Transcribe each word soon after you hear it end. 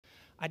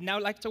I'd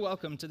now like to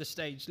welcome to the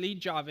stage lead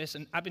Jarvis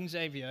and Abhin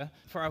Xavier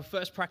for our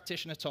first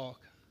practitioner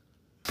talk.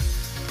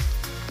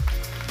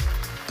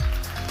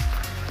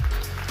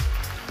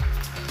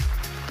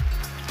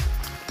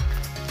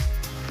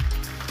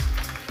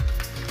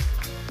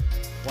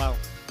 Wow.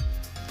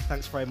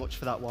 Thanks very much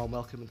for that warm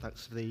welcome, and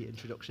thanks for the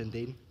introduction,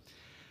 Dean.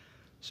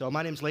 So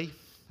my name's Lee,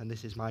 and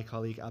this is my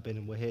colleague Abhin,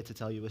 and we're here to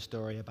tell you a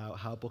story about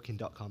how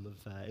Booking.com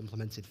have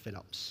implemented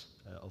FinOps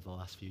over the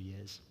last few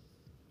years.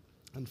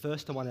 And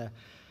first, I want to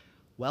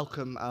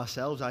welcome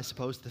ourselves, I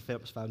suppose, to the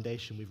FinOps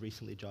Foundation. We've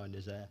recently joined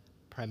as a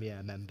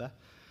premier member,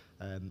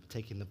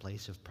 taking the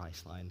place of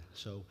Priceline.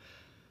 So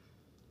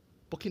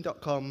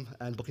Booking.com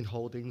and Booking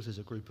Holdings is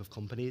a group of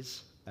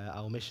companies.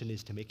 Our mission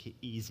is to make it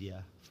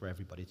easier for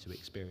everybody to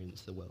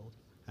experience the world.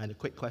 And a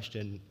quick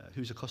question,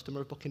 who's a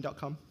customer of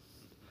Booking.com?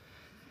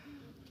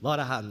 A lot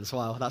of hands,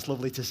 wow, that's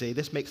lovely to see.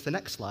 This makes the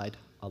next slide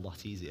a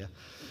lot easier.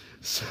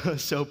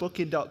 So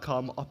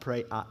Booking.com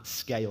operate at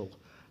scale,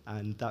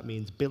 and that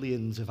means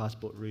billions of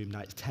as-booked room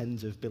nights,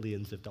 tens of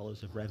billions of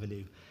dollars of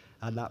revenue,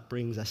 and that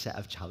brings a set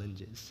of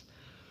challenges.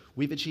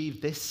 We've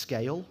achieved this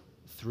scale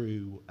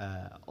through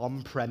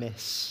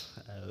on-premise,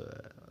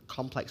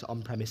 complex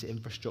on-premise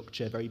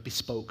infrastructure, very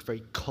bespoke,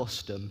 very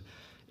custom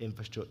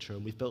infrastructure,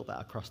 and we've built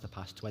that across the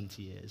past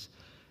 20 years.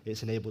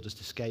 It's enabled us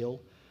to scale.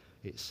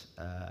 It's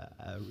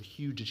a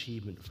huge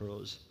achievement for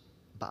us.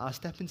 But our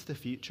step into the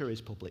future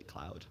is public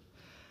cloud.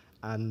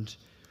 And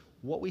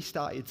what we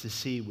started to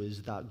see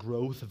was that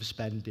growth of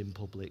spend in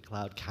public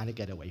cloud kind of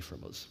get away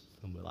from us.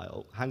 And we're like,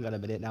 oh, hang on a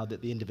minute, now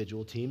that the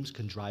individual teams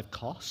can drive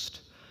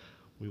cost,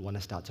 we want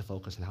to start to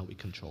focus on how we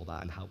control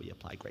that and how we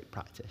apply great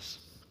practice.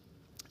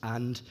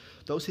 And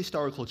those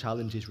historical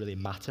challenges really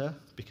matter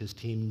because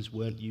teams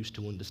weren't used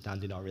to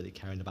understanding or really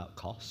caring about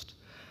cost.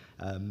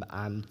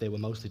 And they were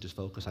mostly just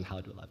focused on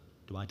how do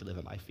I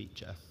deliver my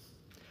feature.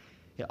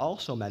 It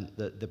also meant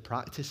that the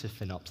practice of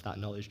FinOps, that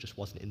knowledge just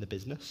wasn't in the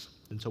business.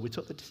 And so we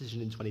took the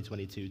decision in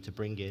 2022 to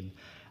bring in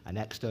an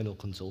external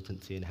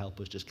consultancy and help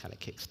us just kind of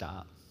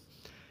kickstart.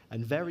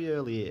 And very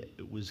early,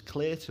 it was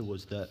clear to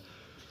us that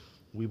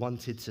we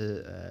wanted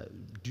to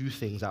do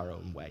things our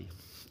own way.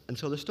 And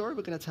so the story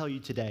we're going to tell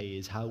you today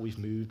is how we've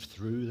moved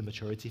through the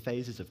maturity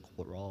phases of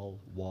crawl,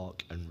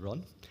 walk, and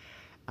run,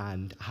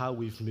 and how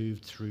we've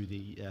moved through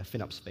the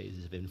FinOps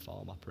phases of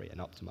inform, operate, and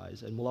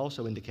optimize. And we'll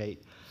also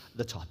indicate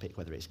the topic,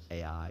 whether it's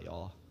AI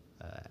or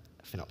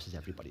FinOps is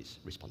everybody's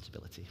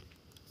responsibility.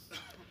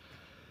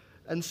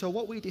 And so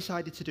what we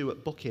decided to do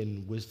at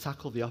Booking was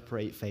tackle the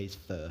operate phase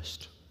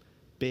first.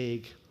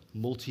 Big,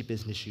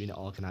 multi-business unit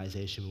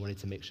organization. We wanted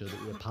to make sure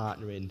that we were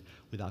partnering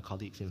with our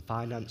colleagues in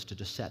finance to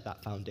just set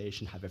that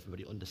foundation, have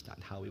everybody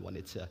understand how we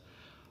wanted to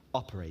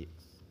operate.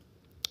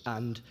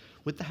 And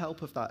with the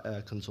help of that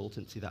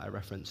consultancy that I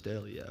referenced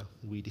earlier,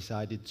 we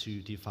decided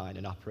to define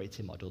an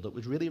operating model that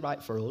was really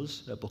right for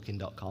us at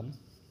Booking.com.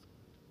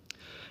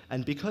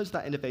 And because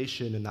that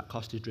innovation and that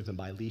cost is driven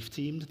by leaf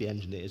teams, the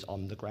engineers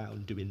on the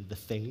ground doing the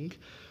thing,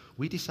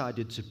 we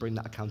decided to bring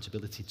that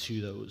accountability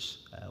to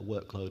those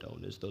workload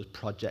owners, those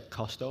project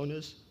cost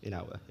owners in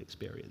our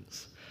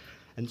experience.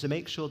 And to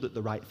make sure that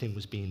the right thing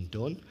was being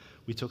done,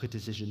 we took a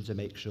decision to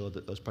make sure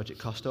that those project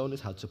cost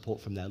owners had support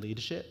from their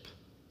leadership,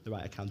 the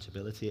right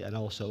accountability, and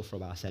also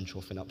from our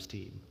central FinOps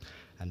team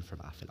and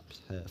from our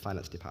FinOps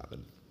finance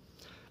department.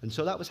 And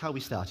so that was how we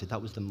started.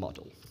 That was the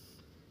model.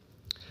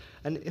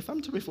 And if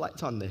I'm to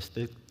reflect on this,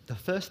 the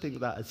first thing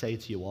that I'd say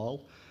to you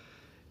all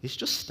is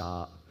just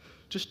start.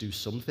 Just do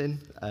something,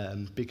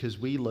 because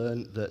we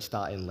learned that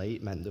starting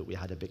late meant that we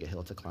had a bigger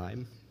hill to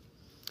climb.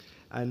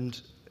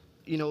 And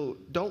you know,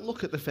 don't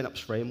look at the FinOps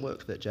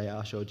framework that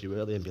JR showed you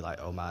earlier and be like,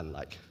 oh man,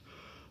 like,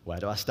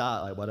 where do I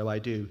start? Like, what do I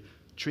do?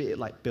 Treat it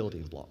like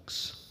building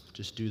blocks.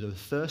 Just do the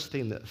first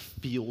thing that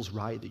feels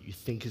right, that you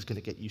think is going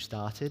to get you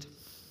started,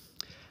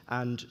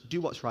 and do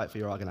what's right for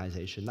your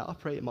organization. That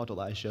operating model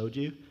that I showed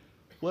you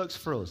works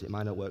for us. It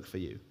might not work for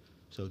you.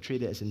 So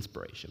treat it as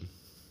inspiration.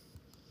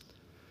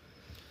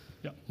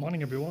 Yeah,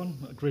 morning everyone.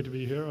 Great to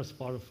be here as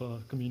part of a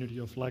community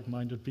of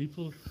like-minded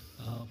people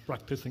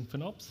practicing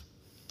FinOps.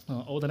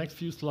 Over the next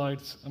few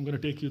slides, I'm going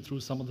to take you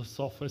through some of the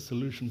software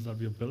solutions that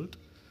we have built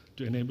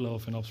to enable our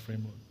FinOps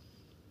framework.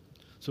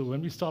 So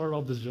when we started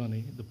off this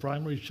journey, the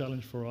primary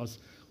challenge for us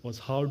was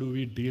how do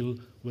we deal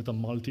with a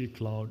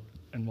multi-cloud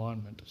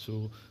environment.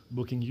 So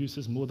Booking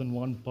uses more than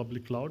one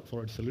public cloud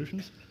for its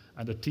solutions,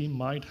 and the team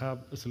might have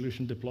a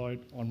solution deployed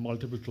on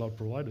multiple cloud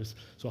providers.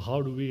 So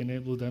how do we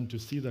enable them to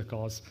see their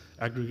costs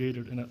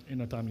aggregated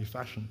in a timely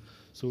fashion?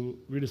 So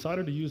we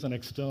decided to use an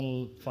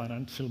external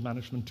financial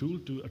management tool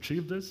to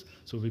achieve this.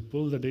 So we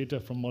pulled the data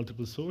from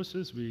multiple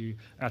sources. We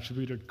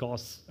attributed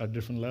costs at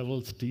different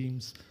levels,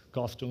 teams,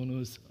 cost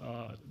owners,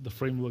 the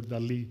framework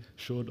that Lee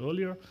showed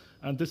earlier.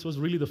 And this was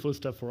really the first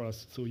step for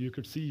us. So you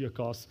could see your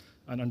costs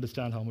and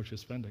understand how much you're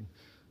spending.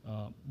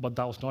 But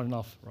that was not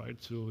enough, right?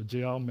 So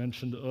JR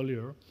mentioned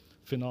earlier,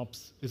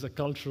 FinOps is a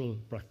cultural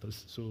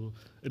practice. So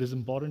it is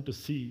important to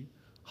see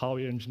how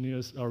your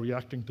engineers are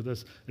reacting to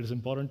this. It is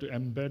important to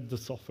embed the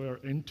software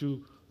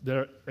into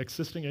their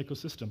existing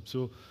ecosystem.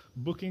 So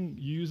Booking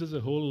uses a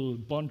whole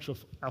bunch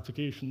of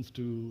applications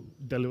to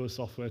deliver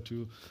software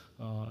to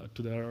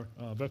their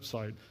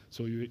website.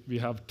 So we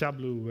have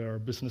Tableau, where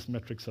business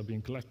metrics are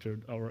being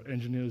collected. Our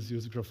engineers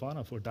use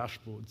Grafana for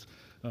dashboards.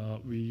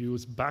 We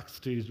use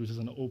Backstage, which is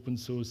an open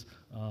source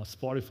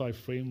Spotify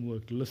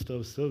framework list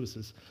of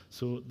services.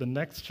 So the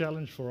next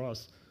challenge for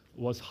us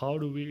was, how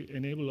do we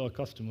enable our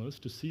customers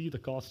to see the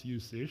cost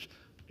usage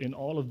in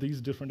all of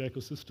these different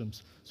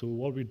ecosystems? So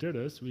what we did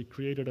is we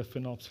created a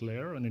FinOps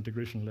layer, an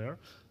integration layer,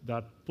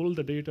 that pulled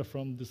the data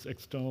from this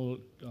external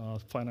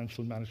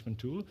financial management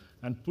tool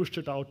and pushed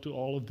it out to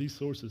all of these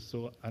sources.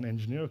 So an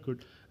engineer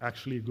could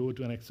actually go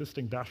to an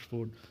existing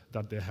dashboard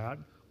that they had,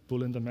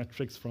 pull in the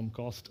metrics from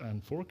cost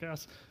and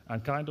forecast,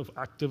 and kind of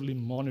actively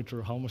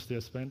monitor how much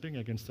they're spending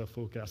against their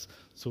forecast.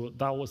 So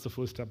that was the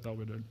first step that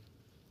we did.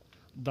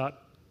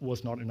 That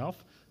was not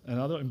enough.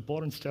 Another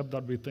important step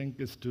that we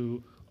think is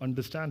to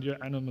understand your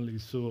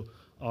anomalies. So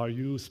are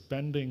you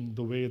spending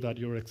the way that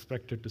you're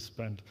expected to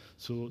spend?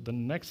 So the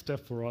next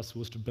step for us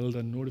was to build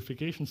a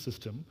notification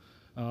system,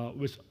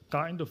 which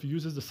kind of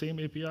uses the same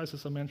APIs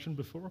as I mentioned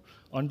before,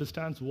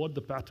 understands what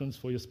the patterns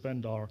for your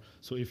spend are.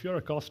 So if you're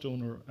a cost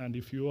owner and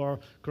if you are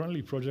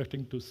currently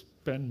projecting to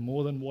spend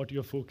more than what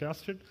you're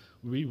forecasted,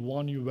 we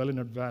warn you well in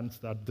advance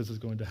that this is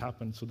going to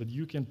happen so that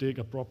you can take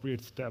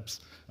appropriate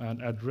steps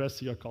and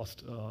address your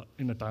cost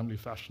in a timely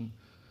fashion.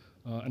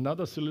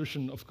 Another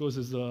solution, of course,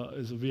 is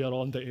we are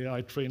on the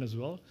AI train as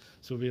well.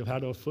 So we have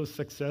had our first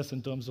success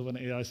in terms of an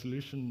AI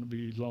solution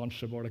we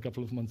launched about a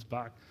couple of months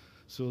back.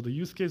 So the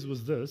use case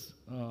was this.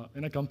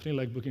 In a company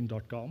like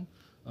Booking.com,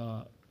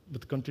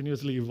 with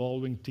continuously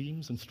evolving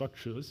teams and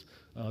structures,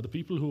 the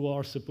people who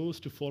are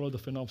supposed to follow the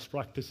FinOps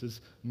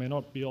practices may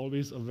not be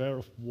always aware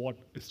of what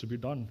is to be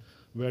done.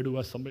 Where do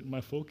I submit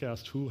my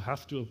forecast? Who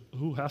has to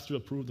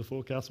approve the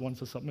forecast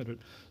once I submit it?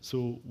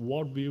 So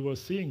what we were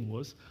seeing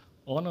was,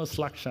 on our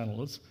Slack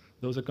channels,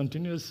 there was a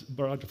continuous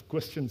barrage of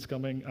questions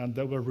coming, and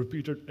they were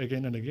repeated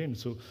again and again.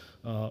 So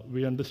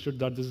we understood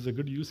that this is a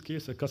good use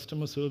case, a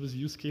customer service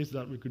use case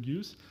that we could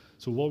use.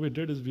 So what we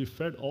did is we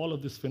fed all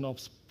of this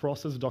FinOps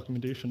process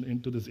documentation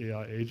into this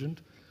AI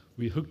agent.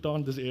 We hooked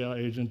on this AI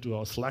agent to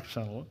our Slack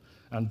channel,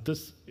 and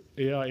this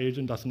AI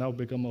agent has now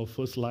become our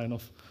first line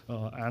of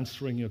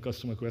answering your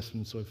customer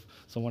questions. So if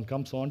someone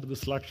comes onto the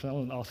Slack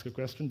channel and asks a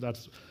question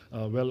that's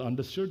well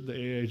understood, the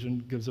AI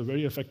agent gives a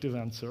very effective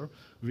answer.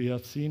 We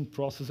have seen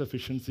process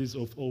efficiencies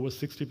of over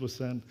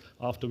 60%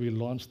 after we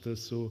launched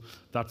this, so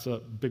that's a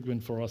big win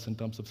for us in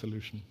terms of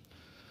solution.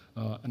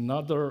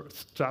 Another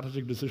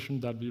strategic decision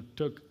that we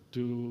took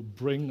to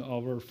bring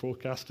our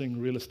forecasting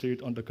real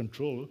estate under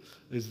control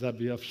is that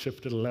we have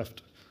shifted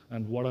left.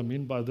 And what I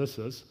mean by this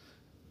is,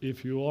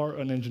 if you are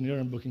an engineer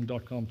in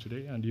Booking.com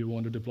today and you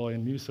want to deploy a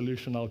new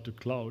solution out to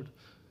cloud,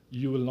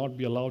 you will not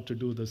be allowed to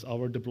do this.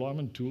 Our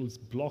deployment tools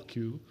block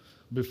you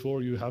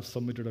before you have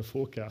submitted a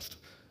forecast.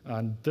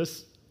 And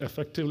this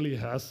effectively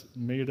has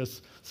made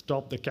us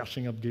stop the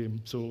catching up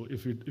game. So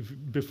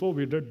before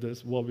we did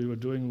this, what we were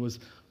doing was,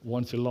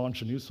 once you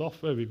launch a new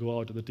software, we go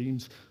out to the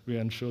teams, we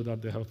ensure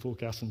that they have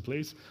forecasts in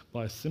place.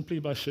 Simply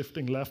by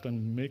shifting left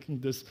and making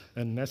this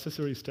a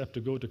necessary step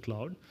to go to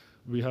cloud,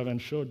 we have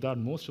ensured that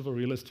most of our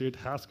real estate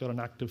has got an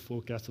active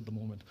forecast at the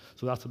moment.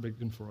 So that's a big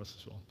win for us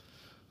as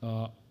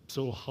well.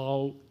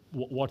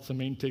 What's the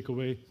main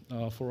takeaway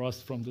for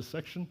us from this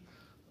section?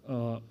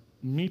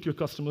 Meet your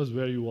customers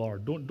where you are.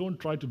 Don't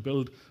try to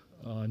build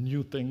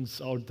new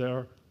things out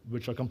there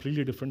which are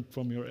completely different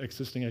from your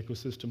existing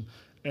ecosystem.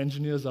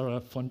 Engineers are a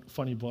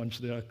funny bunch.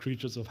 They are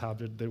creatures of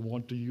habit. They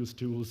want to use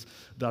tools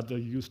that they're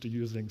used to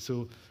using.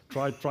 So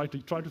try to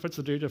fetch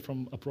the data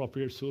from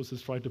appropriate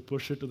sources. Try to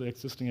push it to the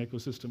existing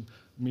ecosystem.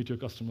 Meet your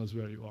customers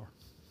where you are.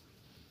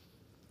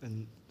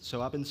 And so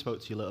Abhin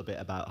spoke to you a little bit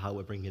about how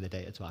we're bringing the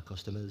data to our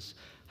customers,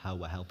 how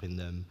we're helping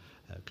them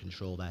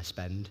control their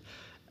spend.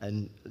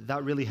 And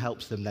that really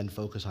helps them then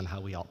focus on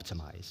how we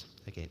optimize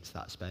against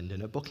that spend.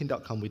 And at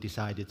Booking.com, we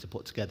decided to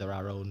put together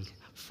our own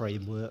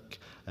framework.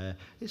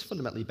 It's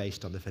fundamentally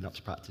based on the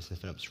FinOps practice and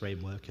the FinOps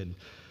framework. And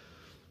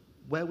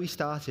where we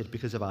started,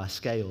 because of our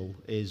scale,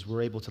 is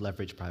we're able to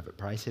leverage private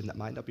pricing that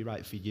might not be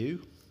right for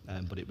you,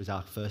 but it was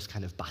our first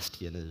kind of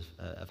bastion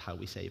of how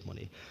we save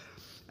money.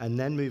 And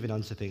then moving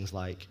on to things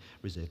like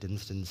reserved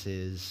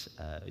instances,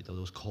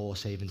 those core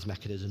savings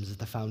mechanisms as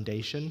the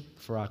foundation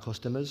for our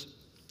customers.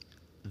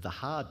 The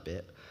hard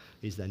bit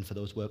is then for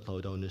those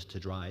workload owners to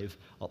drive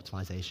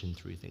optimization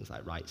through things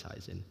like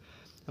right-sizing.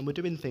 And we're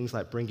doing things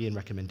like bringing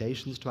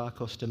recommendations to our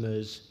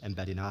customers,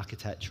 embedding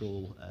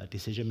architectural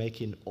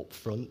decision-making up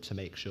front to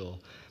make sure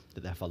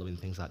that they're following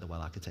things like the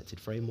well-architected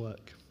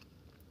framework.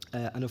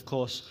 And of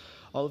course,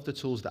 all of the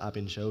tools that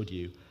Abhin showed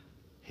you,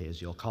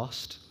 here's your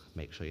cost,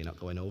 make sure you're not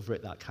going over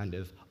it, that kind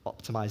of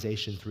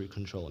optimization through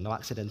control, no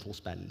accidental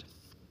spend.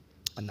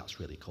 And that's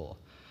really core.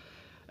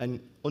 And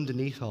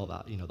underneath all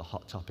that, the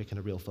hot topic and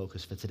a real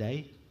focus for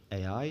today,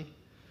 AI,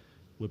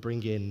 we're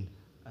bringing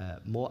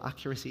more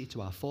accuracy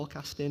to our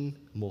forecasting,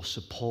 more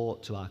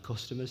support to our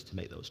customers to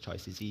make those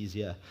choices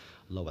easier,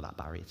 lower that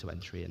barrier to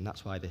entry, and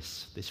that's why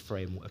this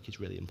framework is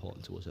really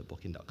important to us at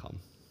Booking.com.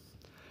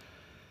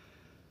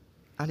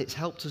 And it's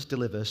helped us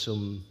deliver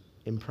some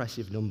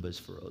impressive numbers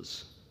for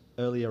us.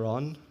 Earlier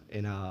on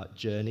in our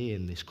journey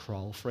in this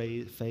crawl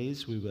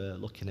phase, we were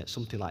looking at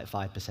something like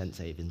 5%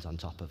 savings on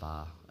top of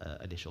our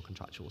initial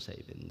contractual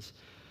savings.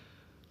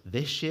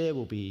 This year,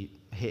 we'll be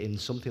hitting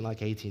something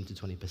like 18 to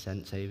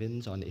 20%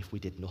 savings on if we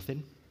did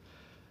nothing.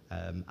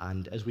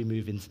 And as we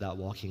move into that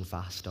walking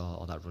fast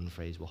or that run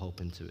phase, we're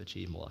hoping to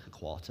achieve more like a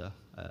quarter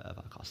of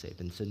our cost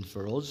savings. And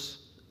for us,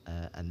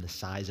 and the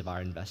size of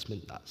our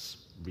investment, that's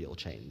real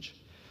change.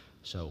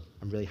 So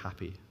I'm really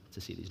happy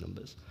to see these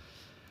numbers.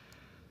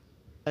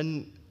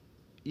 And,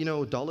 you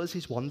know, dollars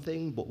is one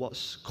thing, but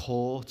what's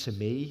core to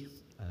me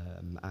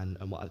and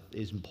what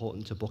is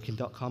important to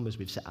Booking.com as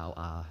we've set out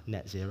our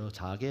net zero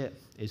target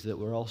is that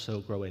we're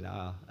also growing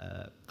our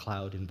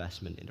cloud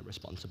investment in a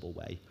responsible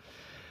way.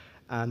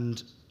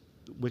 And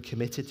we're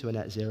committed to a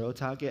net zero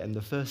target, and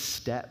the first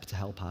step to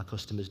help our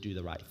customers do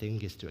the right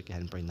thing is to,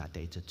 again, bring that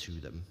data to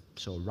them.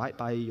 So right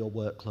by your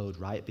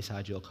workload, right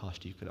beside your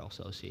cost, you can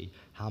also see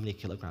how many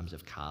kilograms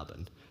of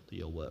carbon that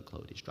your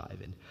workload is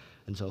driving.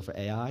 And so for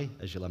AI,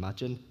 as you'll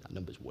imagine, that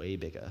number's way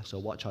bigger. So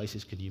what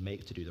choices can you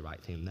make to do the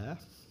right thing there?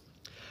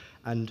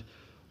 And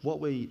what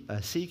we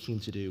are seeking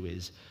to do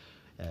is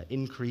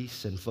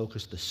increase and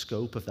focus the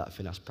scope of that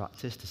FinOps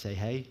practice to say,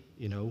 hey,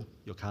 you know,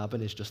 your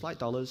carbon is just like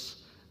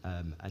dollars,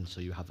 and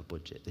so you have a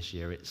budget. This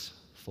year it's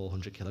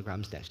 400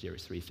 kilograms, next year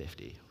it's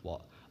 350.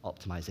 What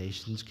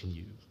optimizations can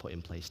you put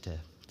in place to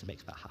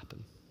make that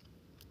happen?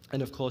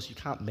 And of course, you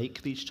can't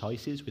make these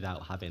choices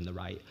without having the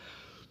right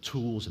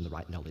tools and the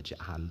right knowledge at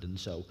hand. And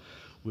so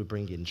we're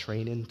bringing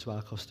training to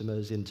our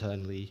customers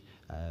internally,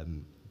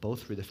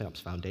 both through the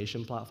FinOps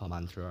Foundation platform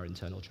and through our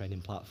internal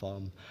training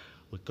platform.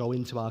 We're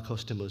going to our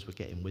customers, we're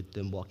getting with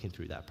them, walking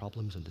through their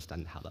problems,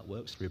 understanding how that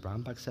works through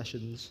brown bag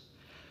sessions.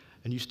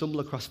 And you stumble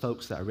across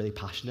folks that are really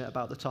passionate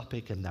about the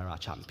topic, and they're our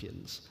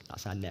champions.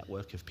 That's our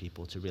network of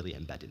people to really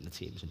embed in the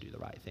teams and do the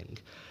right thing.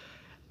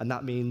 And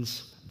that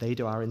means they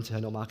do our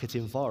internal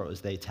marketing for us.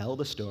 They tell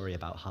the story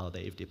about how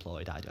they've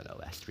deployed, I don't know,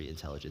 S3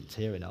 intelligent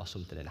tiering or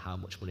something, and how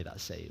much money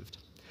that's saved.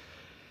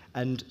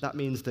 And that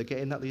means that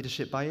getting that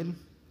leadership buy-in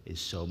is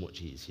so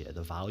much easier.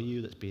 The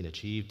value that's being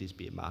achieved is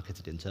being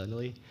marketed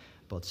internally,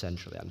 both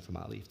centrally and from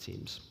our leave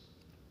teams.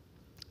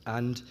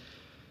 And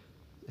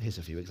here's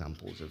a few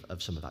examples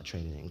of some of that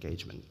training and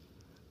engagement.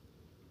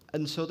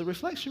 And so the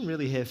reflection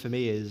really here for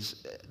me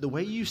is the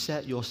way you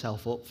set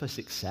yourself up for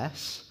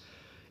success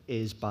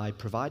is by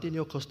providing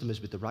your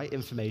customers with the right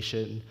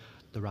information,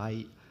 the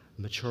right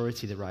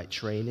maturity, the right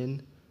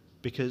training,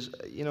 because,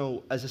 you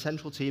know, as a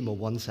central team or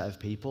one set of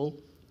people,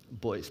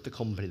 but it's the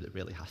company that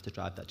really has to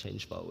drive that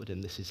change forward,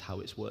 and this is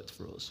how it's worked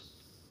for us.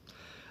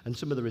 And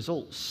some of the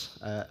results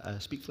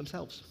speak for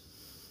themselves.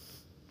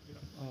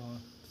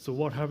 So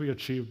what have we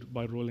achieved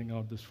by rolling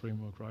out this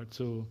framework, right?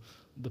 So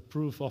the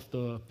proof of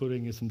the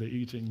pudding is in the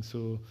eating.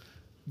 So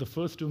the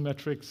first two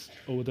metrics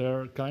over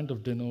there kind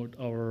of denote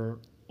our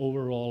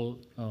overall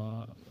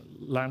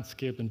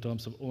landscape in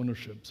terms of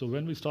ownership. So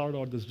when we started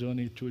out this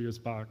journey 2 years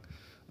back,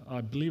 I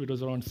believe it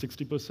was around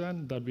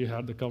 60% that we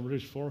had the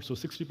coverage for. So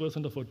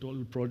 60% of our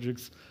total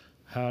projects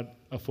had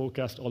a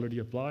forecast already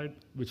applied,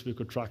 which we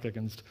could track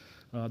against.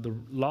 The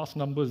last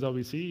numbers that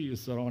we see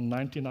is around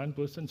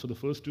 99%. So the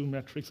first two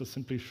metrics are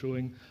simply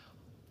showing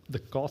the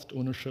cost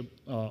ownership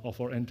of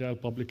our entire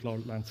public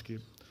cloud landscape.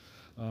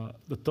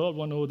 The third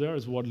one over there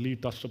is what Lee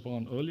touched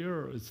upon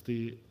earlier. It's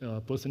the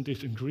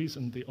percentage increase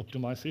in the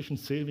optimization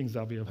savings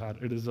that we have had.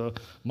 It is a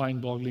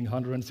mind-boggling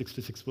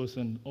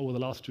 166% over the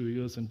last 2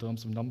 years in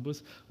terms of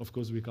numbers. Of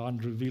course, we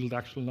can't reveal the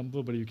actual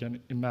number, but you can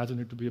imagine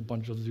it to be a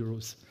bunch of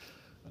zeros.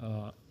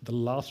 The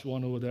last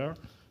one over there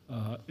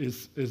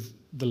is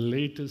the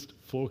latest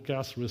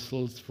forecast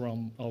results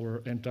from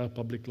our entire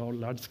public cloud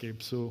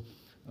landscape. So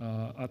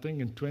I think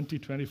in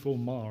 2024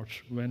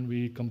 March, when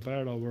we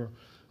compared our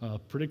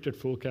predicted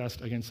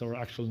forecast against our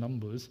actual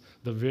numbers,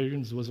 the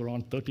variance was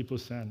around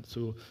 30%,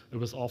 so it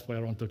was off by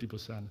around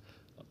 30%.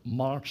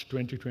 March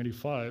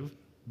 2025,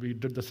 we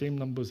did the same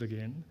numbers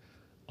again.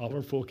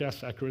 Our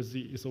forecast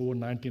accuracy is over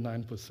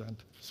 99%.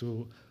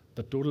 So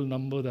the total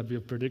number that we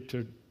have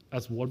predicted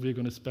as what we're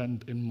going to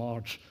spend in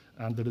March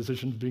and the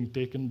decisions being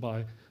taken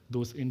by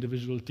those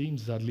individual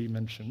teams that Lee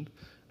mentioned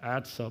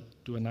adds up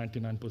to a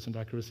 99%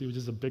 accuracy, which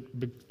is a big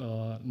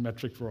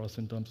metric for us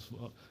in terms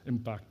of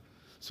impact.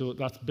 So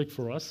that's big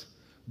for us,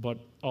 but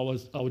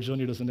our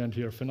journey doesn't end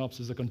here. FinOps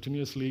is a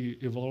continuously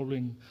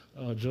evolving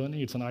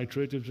journey. It's an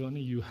iterative journey.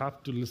 You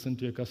have to listen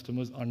to your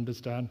customers,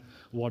 understand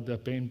what their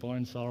pain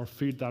points are,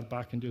 feed that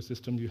back into your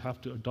system. You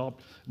have to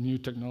adopt new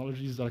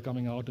technologies that are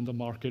coming out in the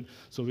market.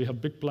 So we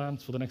have big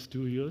plans for the next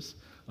 2 years.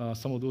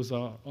 Some of those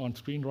are on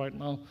screen right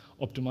now.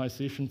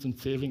 Optimizations and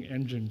saving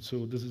engine.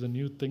 So this is a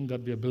new thing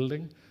that we are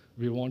building.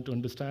 We want to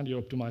understand your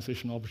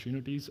optimization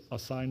opportunities,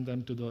 assign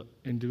them to the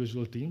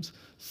individual teams.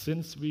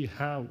 Since we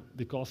have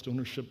the cost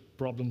ownership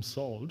problem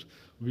solved,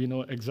 we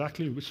know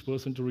exactly which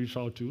person to reach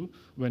out to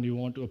when you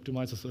want to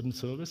optimize a certain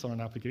service or an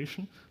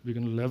application. We're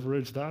going to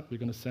leverage that. We're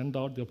going to send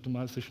out the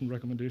optimization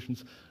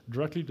recommendations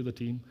directly to the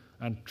team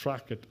and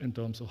track it in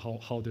terms of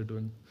how they're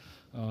doing.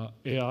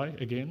 AI,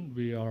 again,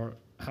 we are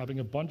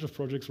having a bunch of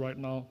projects right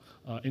now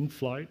in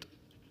flight.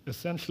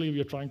 Essentially,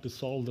 we are trying to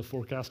solve the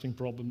forecasting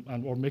problem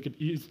or make it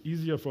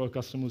easier for our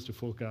customers to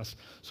forecast.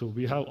 So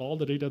we have all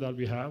the data that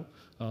we have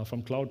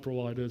from cloud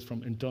providers,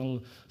 from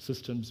internal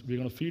systems. We're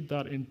going to feed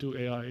that into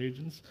AI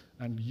agents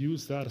and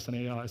use that as an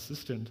AI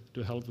assistant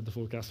to help with the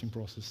forecasting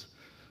process.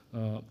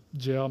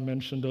 JR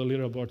mentioned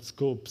earlier about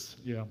scopes.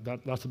 Yeah,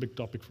 that's a big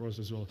topic for us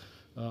as well.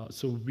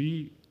 So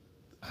we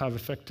have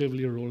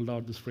effectively rolled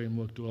out this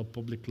framework to our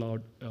public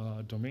cloud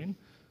domain.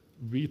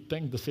 We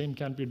think the same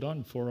can be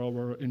done for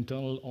our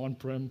internal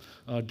on-prem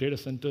data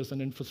centers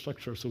and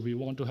infrastructure. So we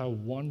want to have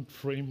one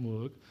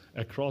framework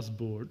across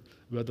board,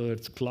 whether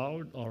it's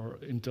cloud or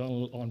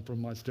internal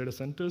on-premise data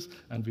centers,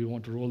 and we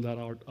want to roll that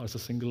out as a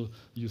single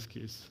use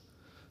case.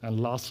 And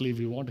lastly,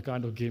 we want to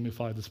kind of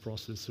gamify this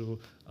process. So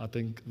I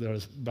think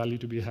there's value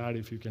to be had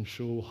if you can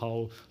show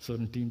how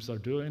certain teams are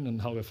doing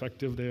and how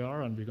effective they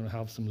are. And we're going to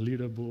have some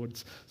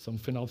leaderboards, some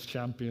FinOps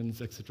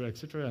champions, et cetera,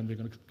 and we're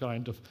going to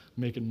kind of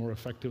make it more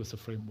effective as a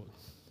framework.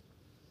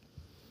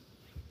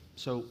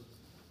 So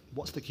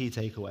what's the key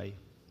takeaway?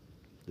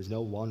 There's no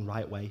one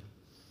right way.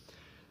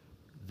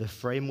 The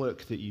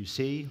framework that you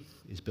see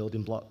is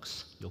building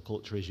blocks. Your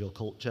culture is your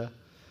culture.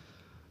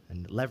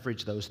 And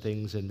leverage those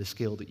things and the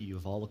skill that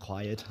you've all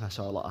acquired. I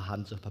saw a lot of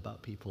hands up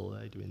about people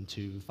doing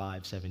 2,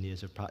 5, 7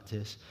 years of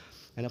practice,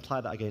 and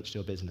apply that against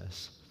your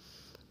business.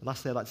 And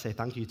lastly, I'd like to say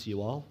thank you to you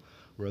all.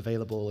 We're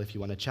available if you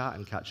want to chat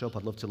and catch up.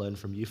 I'd love to learn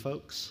from you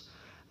folks.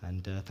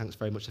 And thanks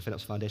very much to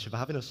FinOps Foundation for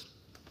having us.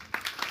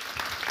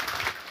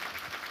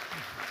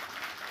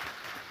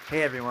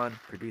 Hey everyone,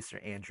 producer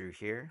Andrew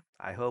here.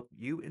 I hope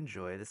you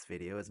enjoy this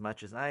video as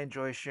much as I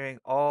enjoy sharing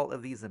all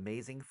of these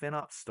amazing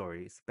FinOps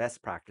stories,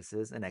 best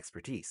practices, and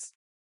expertise.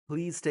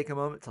 Please take a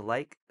moment to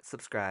like,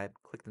 subscribe,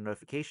 click the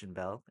notification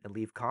bell, and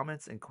leave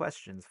comments and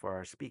questions for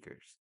our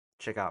speakers.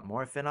 Check out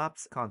more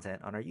FinOps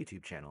content on our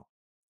YouTube channel.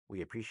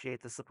 We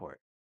appreciate the support.